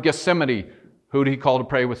Garden of Gethsemane, who did he call to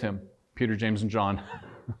pray with him? Peter, James, and John.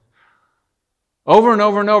 Over and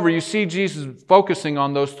over and over, you see Jesus focusing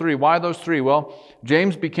on those three. Why those three? Well,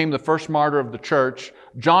 James became the first martyr of the church.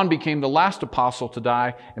 John became the last apostle to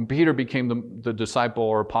die. And Peter became the disciple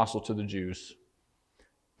or apostle to the Jews.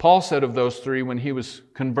 Paul said of those three when he was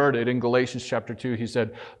converted in Galatians chapter 2, he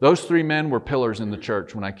said, "Those three men were pillars in the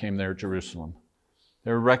church when I came there to Jerusalem."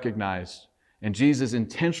 They were recognized. And Jesus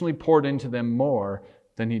intentionally poured into them more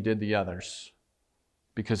than he did the others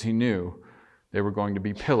because he knew they were going to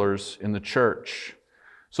be pillars in the church.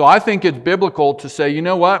 So I think it's biblical to say, you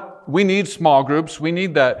know what? We need small groups. We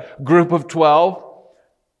need that group of 12.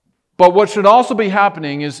 But what should also be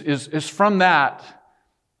happening is from that,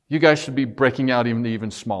 you guys should be breaking out even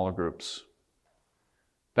smaller groups.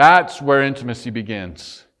 That's where intimacy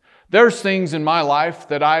begins. There's things in my life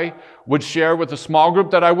that I would share with a small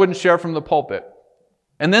group that I wouldn't share from the pulpit.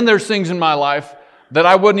 And then there's things in my life that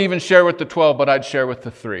I wouldn't even share with the 12, but I'd share with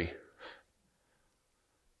the 3.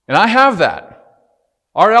 And I have that.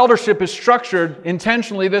 Our eldership is structured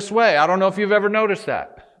intentionally this way. I don't know if you've ever noticed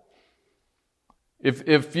that.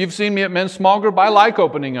 If you've seen me at men's small group, I like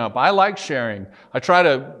opening up. I like sharing. I try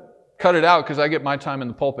to cut it out because I get my time in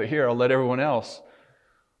the pulpit here. I'll let everyone else.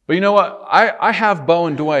 But you know what? I have Bo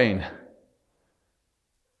and Dwayne.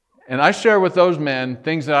 And I share with those men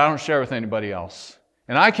things that I don't share with anybody else.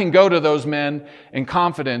 And I can go to those men in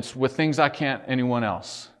confidence with things I can't anyone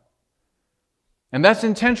else. And that's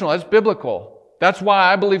intentional. That's biblical. That's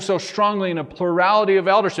why I believe so strongly in a plurality of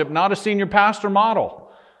eldership, not a senior pastor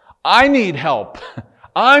model. I need help.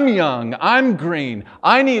 I'm young. I'm green.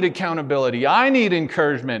 I need accountability. I need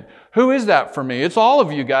encouragement. Who is that for me? It's all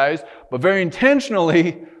of you guys, but very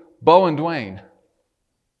intentionally, Bo and Dwayne.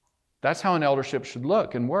 That's how an eldership should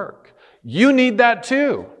look and work. You need that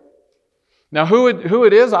too. Now, who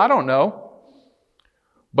it is, I don't know.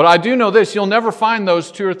 But I do know this, you'll never find those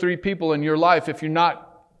 2 or 3 people in your life if you're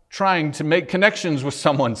not trying to make connections with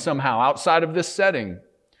someone somehow outside of this setting.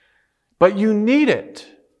 But you need it.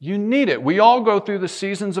 You need it. We all go through the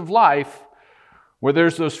seasons of life where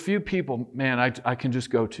there's those few people, man, I can just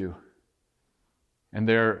go to. And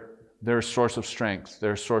they're a source of strength.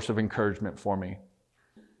 They're a source of encouragement for me.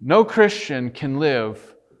 No Christian can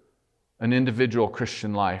live an individual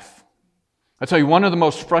Christian life. I tell you, one of the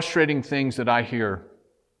most frustrating things that I hear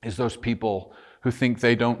is those people who think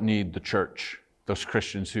they don't need the church. Those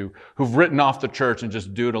Christians who've written off the church and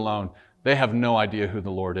just do it alone. They have no idea who the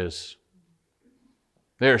Lord is.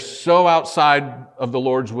 They are so outside of the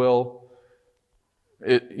Lord's will.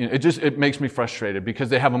 It makes me frustrated because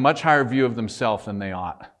they have a much higher view of themselves than they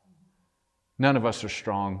ought. None of us are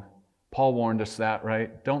strong. Paul warned us that,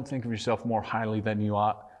 right? Don't think of yourself more highly than you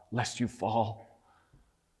ought, lest you fall.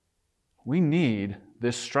 We need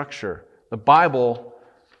this structure. The Bible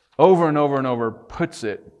over and over and over puts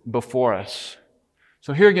it before us.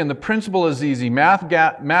 So here again, the principle is easy.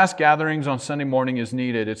 Mass gatherings on Sunday morning is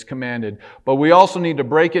needed. It's commanded. But we also need to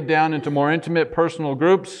break it down into more intimate personal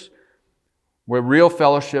groups where real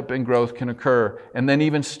fellowship and growth can occur. And then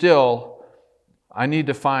even still, I need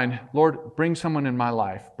to find, Lord, bring someone in my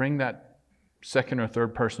life. Bring that second or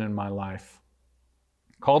third person in my life.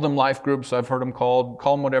 Call them life groups. I've heard them called.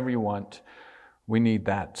 Call them whatever you want. We need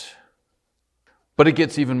that. But it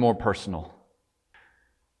gets even more personal.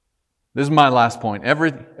 This is my last point.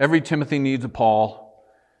 Every Timothy needs a Paul.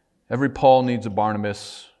 Every Paul needs a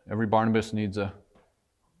Barnabas. Every Barnabas needs a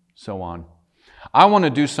so on. I want to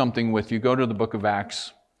do something with you. Go to the book of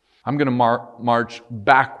Acts. I'm going to march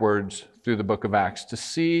backwards through the book of Acts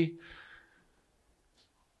to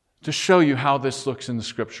show you how this looks in the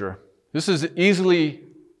Scripture. This is easily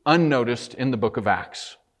unnoticed in the book of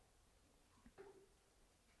Acts.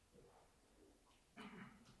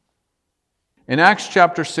 In Acts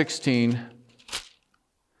chapter 16,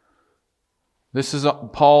 this is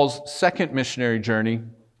Paul's second missionary journey.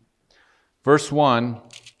 Verse 1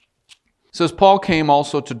 says, Paul came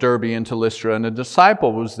also to Derbe and to Lystra, and a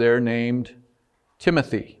disciple was there named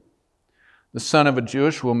Timothy, the son of a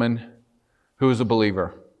Jewish woman who was a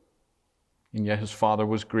believer. And yet his father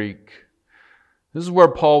was Greek. This is where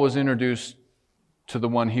Paul was introduced to the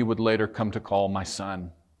one he would later come to call my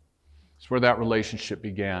son. It's where that relationship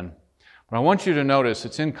began. But I want you to notice,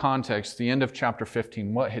 it's in context, the end of chapter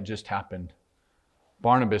 15, what had just happened.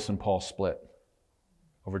 Barnabas and Paul split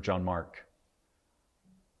over John Mark.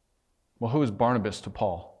 Well, who is Barnabas to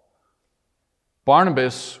Paul?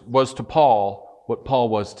 Barnabas was to Paul what Paul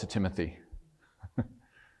was to Timothy.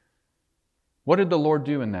 What did the Lord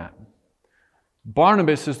do in that?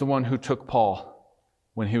 Barnabas is the one who took Paul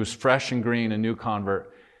when he was fresh and green, a new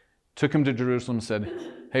convert, took him to Jerusalem and said,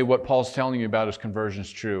 hey, what Paul's telling you about his conversion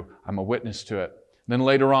is true. I'm a witness to it. Then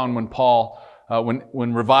later on, when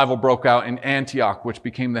when revival broke out in Antioch, which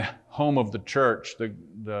became the home of the church,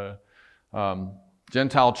 the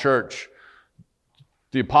Gentile church,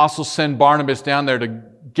 the apostles send Barnabas down there to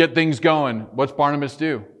get things going. What's Barnabas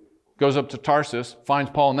do? Goes up to Tarsus,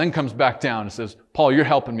 finds Paul, and then comes back down and says, Paul, you're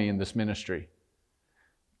helping me in this ministry.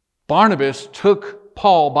 Barnabas took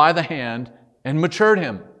Paul by the hand and matured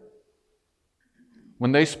him.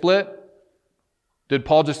 When they split, did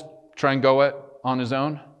Paul just try and go it on his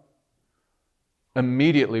own?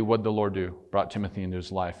 Immediately, what did the Lord do? Brought Timothy into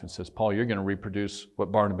his life and says, Paul, you're going to reproduce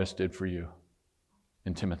what Barnabas did for you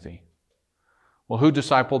in Timothy. Well, who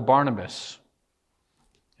discipled Barnabas?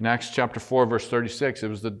 In Acts chapter 4, verse 36, it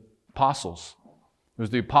was the apostles. It was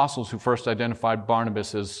the apostles who first identified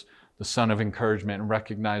Barnabas as the son of encouragement and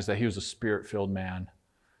recognized that he was a spirit-filled man.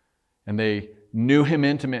 And they knew him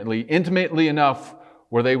intimately enough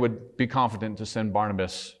where they would be confident to send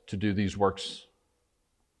Barnabas to do these works.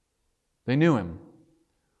 They knew him.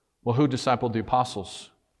 Well, who discipled the apostles?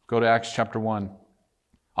 Go to Acts chapter 1.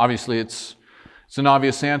 Obviously, it's an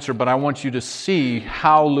obvious answer, but I want you to see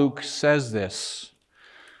how Luke says this.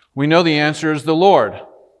 We know the answer is the Lord.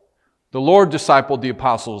 The Lord discipled the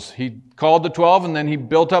apostles. He called the 12 and then he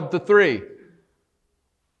built up the 3.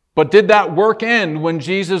 But did that work end when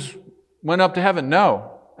Jesus went up to heaven?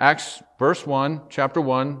 No. Acts verse 1, chapter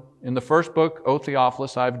 1, in the first book, O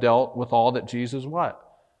Theophilus, I've dealt with all that Jesus what?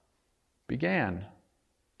 Began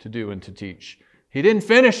to do and to teach. He didn't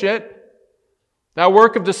finish it. That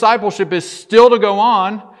work of discipleship is still to go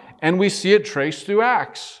on, and we see it traced through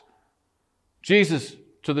Acts. Jesus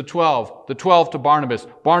to the 12 to Barnabas,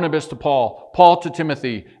 Barnabas to Paul, Paul to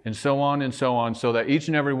Timothy, and so on, so that each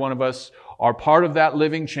and every one of us are part of that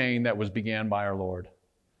living chain that was began by our Lord.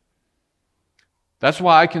 That's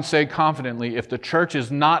why I can say confidently, if the church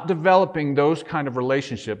is not developing those kind of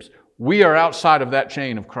relationships, we are outside of that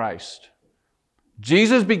chain of Christ.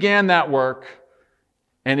 Jesus began that work,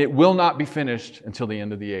 and it will not be finished until the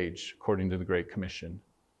end of the age, according to the Great Commission.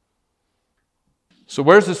 So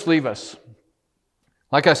where does this leave us?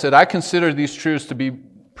 Like I said, I consider these truths to be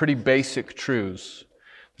pretty basic truths.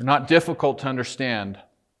 They're not difficult to understand.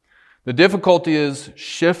 The difficulty is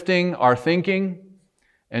shifting our thinking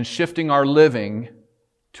and shifting our living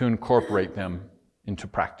to incorporate them into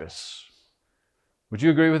practice. Would you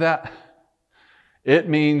agree with that? It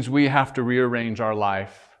means we have to rearrange our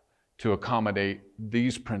life to accommodate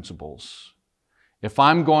these principles. If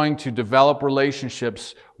I'm going to develop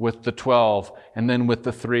relationships with the 12 and then with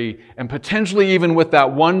the 3 and potentially even with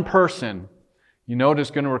that one person, you know what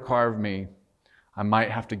it's going to require of me? I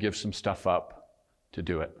might have to give some stuff up to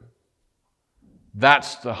do it.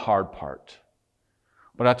 That's the hard part.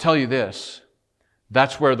 But I'll tell you this,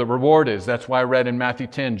 that's where the reward is. That's why I read in Matthew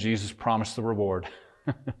 10, Jesus promised the reward.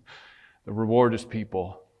 The reward is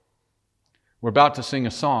people. We're about to sing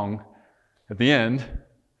a song at the end.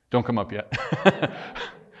 Don't come up yet.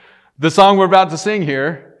 The song we're about to sing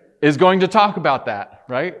here is going to talk about that,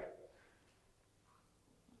 right?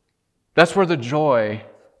 That's where the joy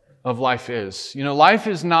of life is. You know, life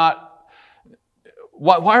is not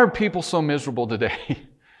Why are people so miserable today?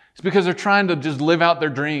 It's because they're trying to just live out their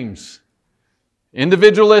dreams.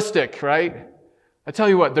 Individualistic, right? I tell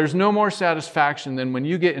you what, there's no more satisfaction than when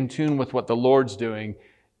you get in tune with what the Lord's doing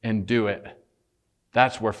and do it.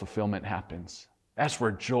 That's where fulfillment happens. That's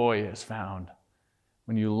where joy is found.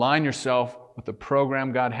 When you align yourself with the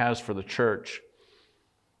program God has for the church.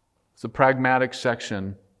 It's the pragmatic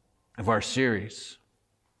section of our series.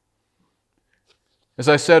 As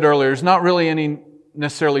I said earlier, there's not really any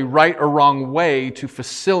necessarily right or wrong way to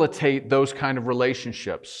facilitate those kind of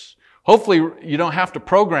relationships. Hopefully you don't have to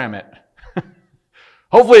program it.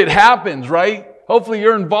 Hopefully it happens, right? Hopefully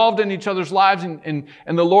you're involved in each other's lives and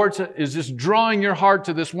the Lord is just drawing your heart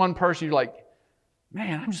to this one person. You're like,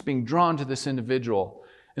 man, I'm just being drawn to this individual.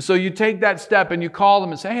 And so you take that step and you call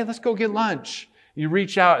them and say, hey, let's go get lunch. You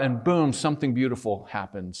reach out and boom, something beautiful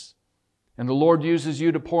happens. And the Lord uses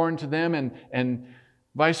you to pour into them and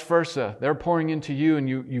vice versa. They're pouring into you and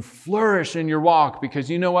you flourish in your walk because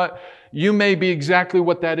you know what? You may be exactly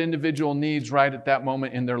what that individual needs right at that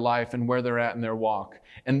moment in their life and where they're at in their walk.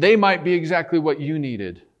 And they might be exactly what you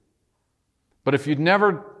needed. But if you'd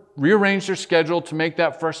never rearranged your schedule to make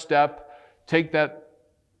that first step, take that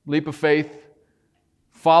leap of faith,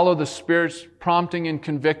 follow the Spirit's prompting and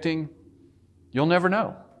convicting, you'll never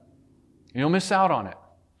know. You'll miss out on it.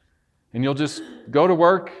 And you'll just go to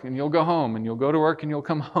work and you'll go home and you'll go to work and you'll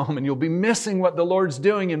come home and you'll be missing what the Lord's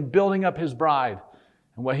doing in building up His bride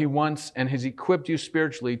and what He wants and has equipped you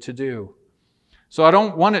spiritually to do. So I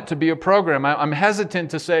don't want it to be a program. I'm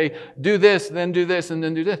hesitant to say, do this, then do this, and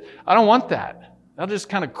then do this. I don't want that. I'll just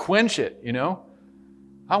kind of quench it, you know.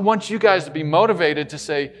 I want you guys to be motivated to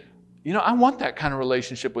say, you know, I want that kind of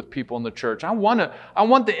relationship with people in the church. I want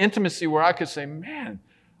the intimacy where I could say, man,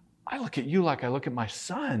 I look at you like I look at my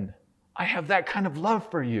son. I have that kind of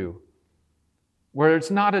love for you. Where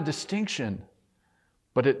it's not a distinction,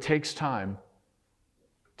 but it takes time.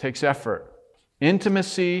 It takes effort.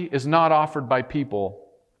 Intimacy is not offered by people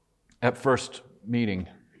at first meeting.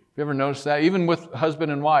 Have you ever noticed that? Even with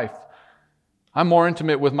husband and wife. I'm more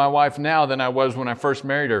intimate with my wife now than I was when I first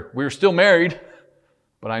married her. We were still married,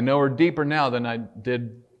 but I know her deeper now than I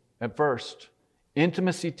did at first.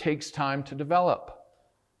 Intimacy takes time to develop,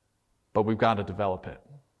 but we've got to develop it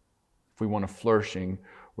if we want a flourishing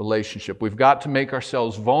relationship. We've got to make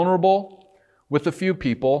ourselves vulnerable with a few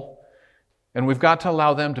people, and we've got to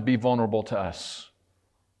allow them to be vulnerable to us.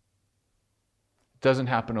 It doesn't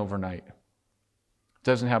happen overnight. It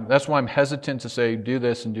doesn't happen. That's why I'm hesitant to say, do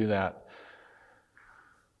this and do that.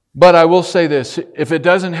 But I will say this, if it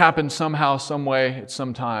doesn't happen somehow, some way, at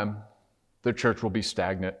some time, the church will be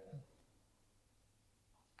stagnant.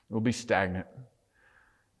 It will be stagnant.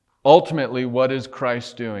 Ultimately, what is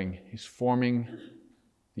Christ doing? He's forming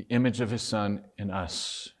the image of His Son in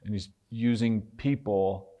us, and He's using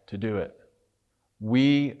people to do it.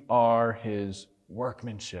 We are His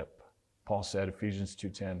workmanship, Paul said, Ephesians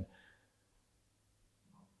 2:10.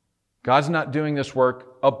 God's not doing this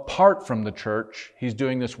work apart from the church. He's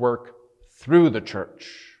doing this work through the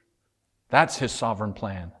church. That's His sovereign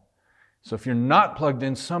plan. So if you're not plugged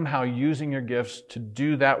in somehow using your gifts to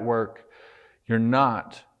do that work, you're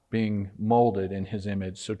not being molded in His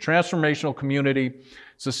image. So transformational community,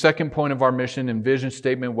 it's the second point of our mission and vision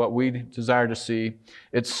statement, what we desire to see.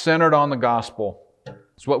 It's centered on the gospel.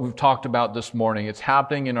 It's what we've talked about this morning. It's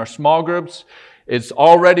happening in our small groups. It's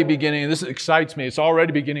already beginning, this excites me, it's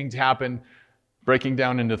already beginning to happen, breaking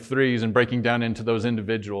down into threes and breaking down into those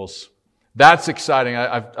individuals. That's exciting.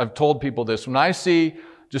 I've told people this. When I see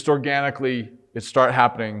just organically it start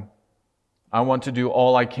happening, I want to do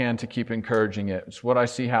all I can to keep encouraging it. It's what I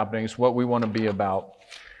see happening. It's what we want to be about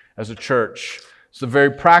as a church. It's a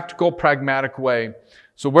very practical, pragmatic way.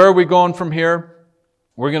 So where are we going from here?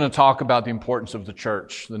 We're going to talk about the importance of the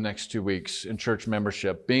church the next 2 weeks in church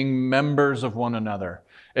membership, being members of one another.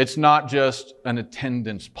 It's not just an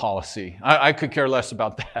attendance policy. I could care less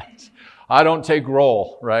about that. I don't take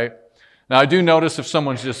roll, right? Now, I do notice if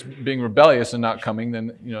someone's just being rebellious and not coming,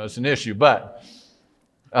 then, it's an issue. But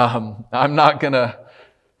I'm not going to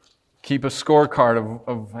keep a scorecard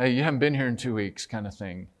of, hey, you haven't been here in 2 weeks kind of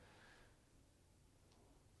thing.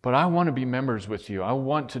 But I want to be members with you. I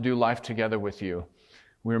want to do life together with you.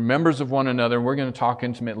 We're members of one another. We're going to talk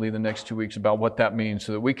intimately the next 2 weeks about what that means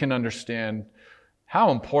so that we can understand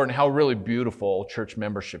how important, how really beautiful church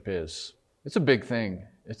membership is. It's a big thing.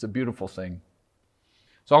 It's a beautiful thing.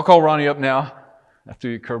 So I'll call Ronnie up now after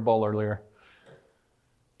your curveball earlier.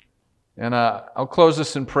 And I'll close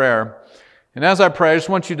this in prayer. And as I pray, I just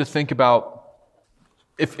want you to think about,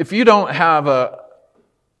 if you don't have a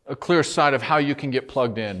clear sight of how you can get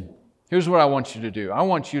plugged in, Here's what I want you to do. I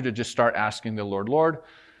want you to just start asking the Lord, Lord,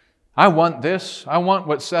 I want this. I want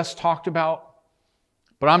what Seth talked about,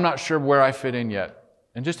 but I'm not sure where I fit in yet.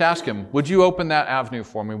 And just ask Him, would you open that avenue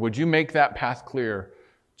for me? Would you make that path clear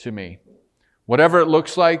to me? Whatever it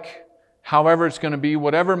looks like, however it's going to be,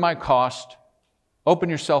 whatever it might cost, open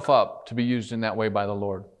yourself up to be used in that way by the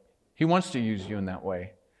Lord. He wants to use you in that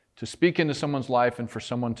way, to speak into someone's life and for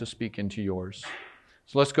someone to speak into yours.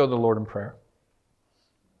 So let's go to the Lord in prayer.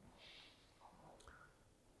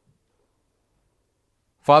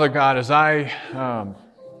 Father God, as I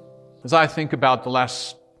think about the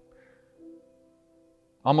last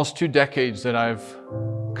almost 2 decades that I've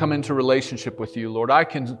come into relationship with you, Lord, I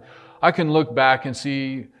can look back and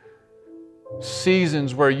see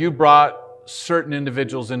seasons where you brought certain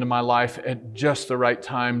individuals into my life at just the right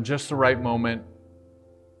time, just the right moment,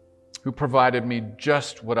 who provided me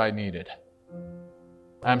just what I needed.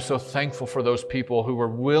 I'm so thankful for those people who were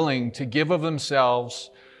willing to give of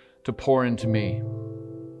themselves to pour into me.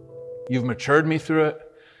 You've matured me through it.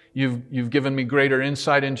 You've given me greater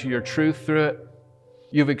insight into your truth through it.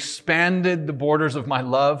 You've expanded the borders of my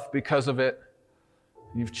love because of it.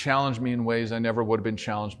 You've challenged me in ways I never would have been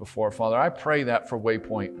challenged before. Father, I pray that for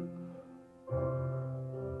Waypoint.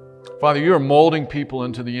 Father, you are molding people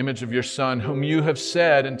into the image of your Son, whom you have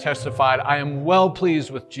said and testified, I am well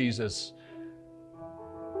pleased with Jesus.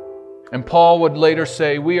 And Paul would later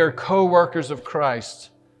say, we are co-workers of Christ,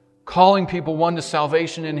 calling people, 1, to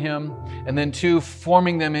salvation in Him, and then 2,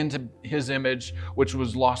 forming them into His image, which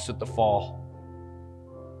was lost at the fall.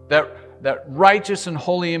 That righteous and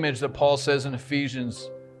holy image that Paul says in Ephesians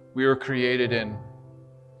we were created in.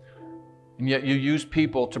 And yet you use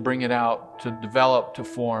people to bring it out, to develop, to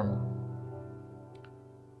form.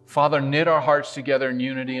 Father, knit our hearts together in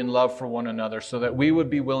unity and love for one another so that we would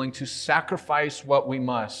be willing to sacrifice what we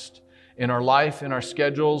must in our life, in our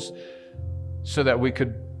schedules, so that we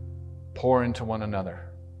could pour into one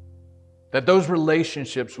another. That those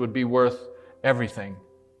relationships would be worth everything.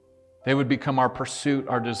 They would become our pursuit,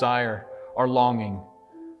 our desire, our longing,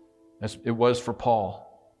 as it was for Paul.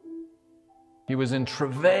 He was in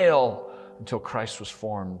travail until Christ was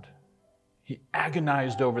formed. He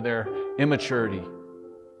agonized over their immaturity.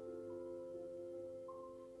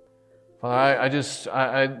 Father,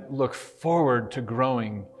 I look forward to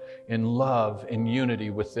growing in love and unity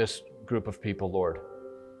with this group of people, Lord.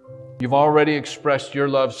 You've already expressed your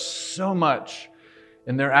love so much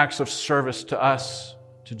in their acts of service to us,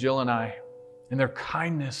 to Jill and I, in their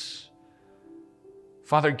kindness.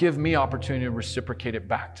 Father, give me opportunity to reciprocate it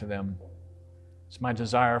back to them. It's my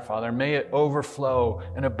desire, Father. May it overflow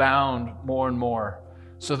and abound more and more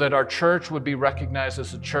so that our church would be recognized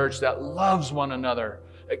as a church that loves one another,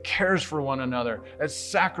 that cares for one another, that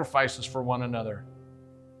sacrifices for one another.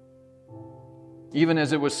 Even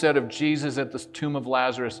as it was said of Jesus at the tomb of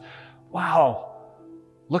Lazarus, wow,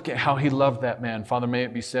 look at how he loved that man. Father, may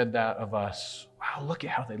it be said that of us. Wow, look at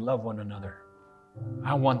how they love one another.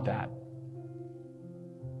 I want that.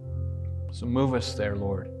 So move us there,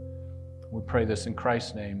 Lord. We pray this in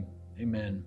Christ's name. Amen.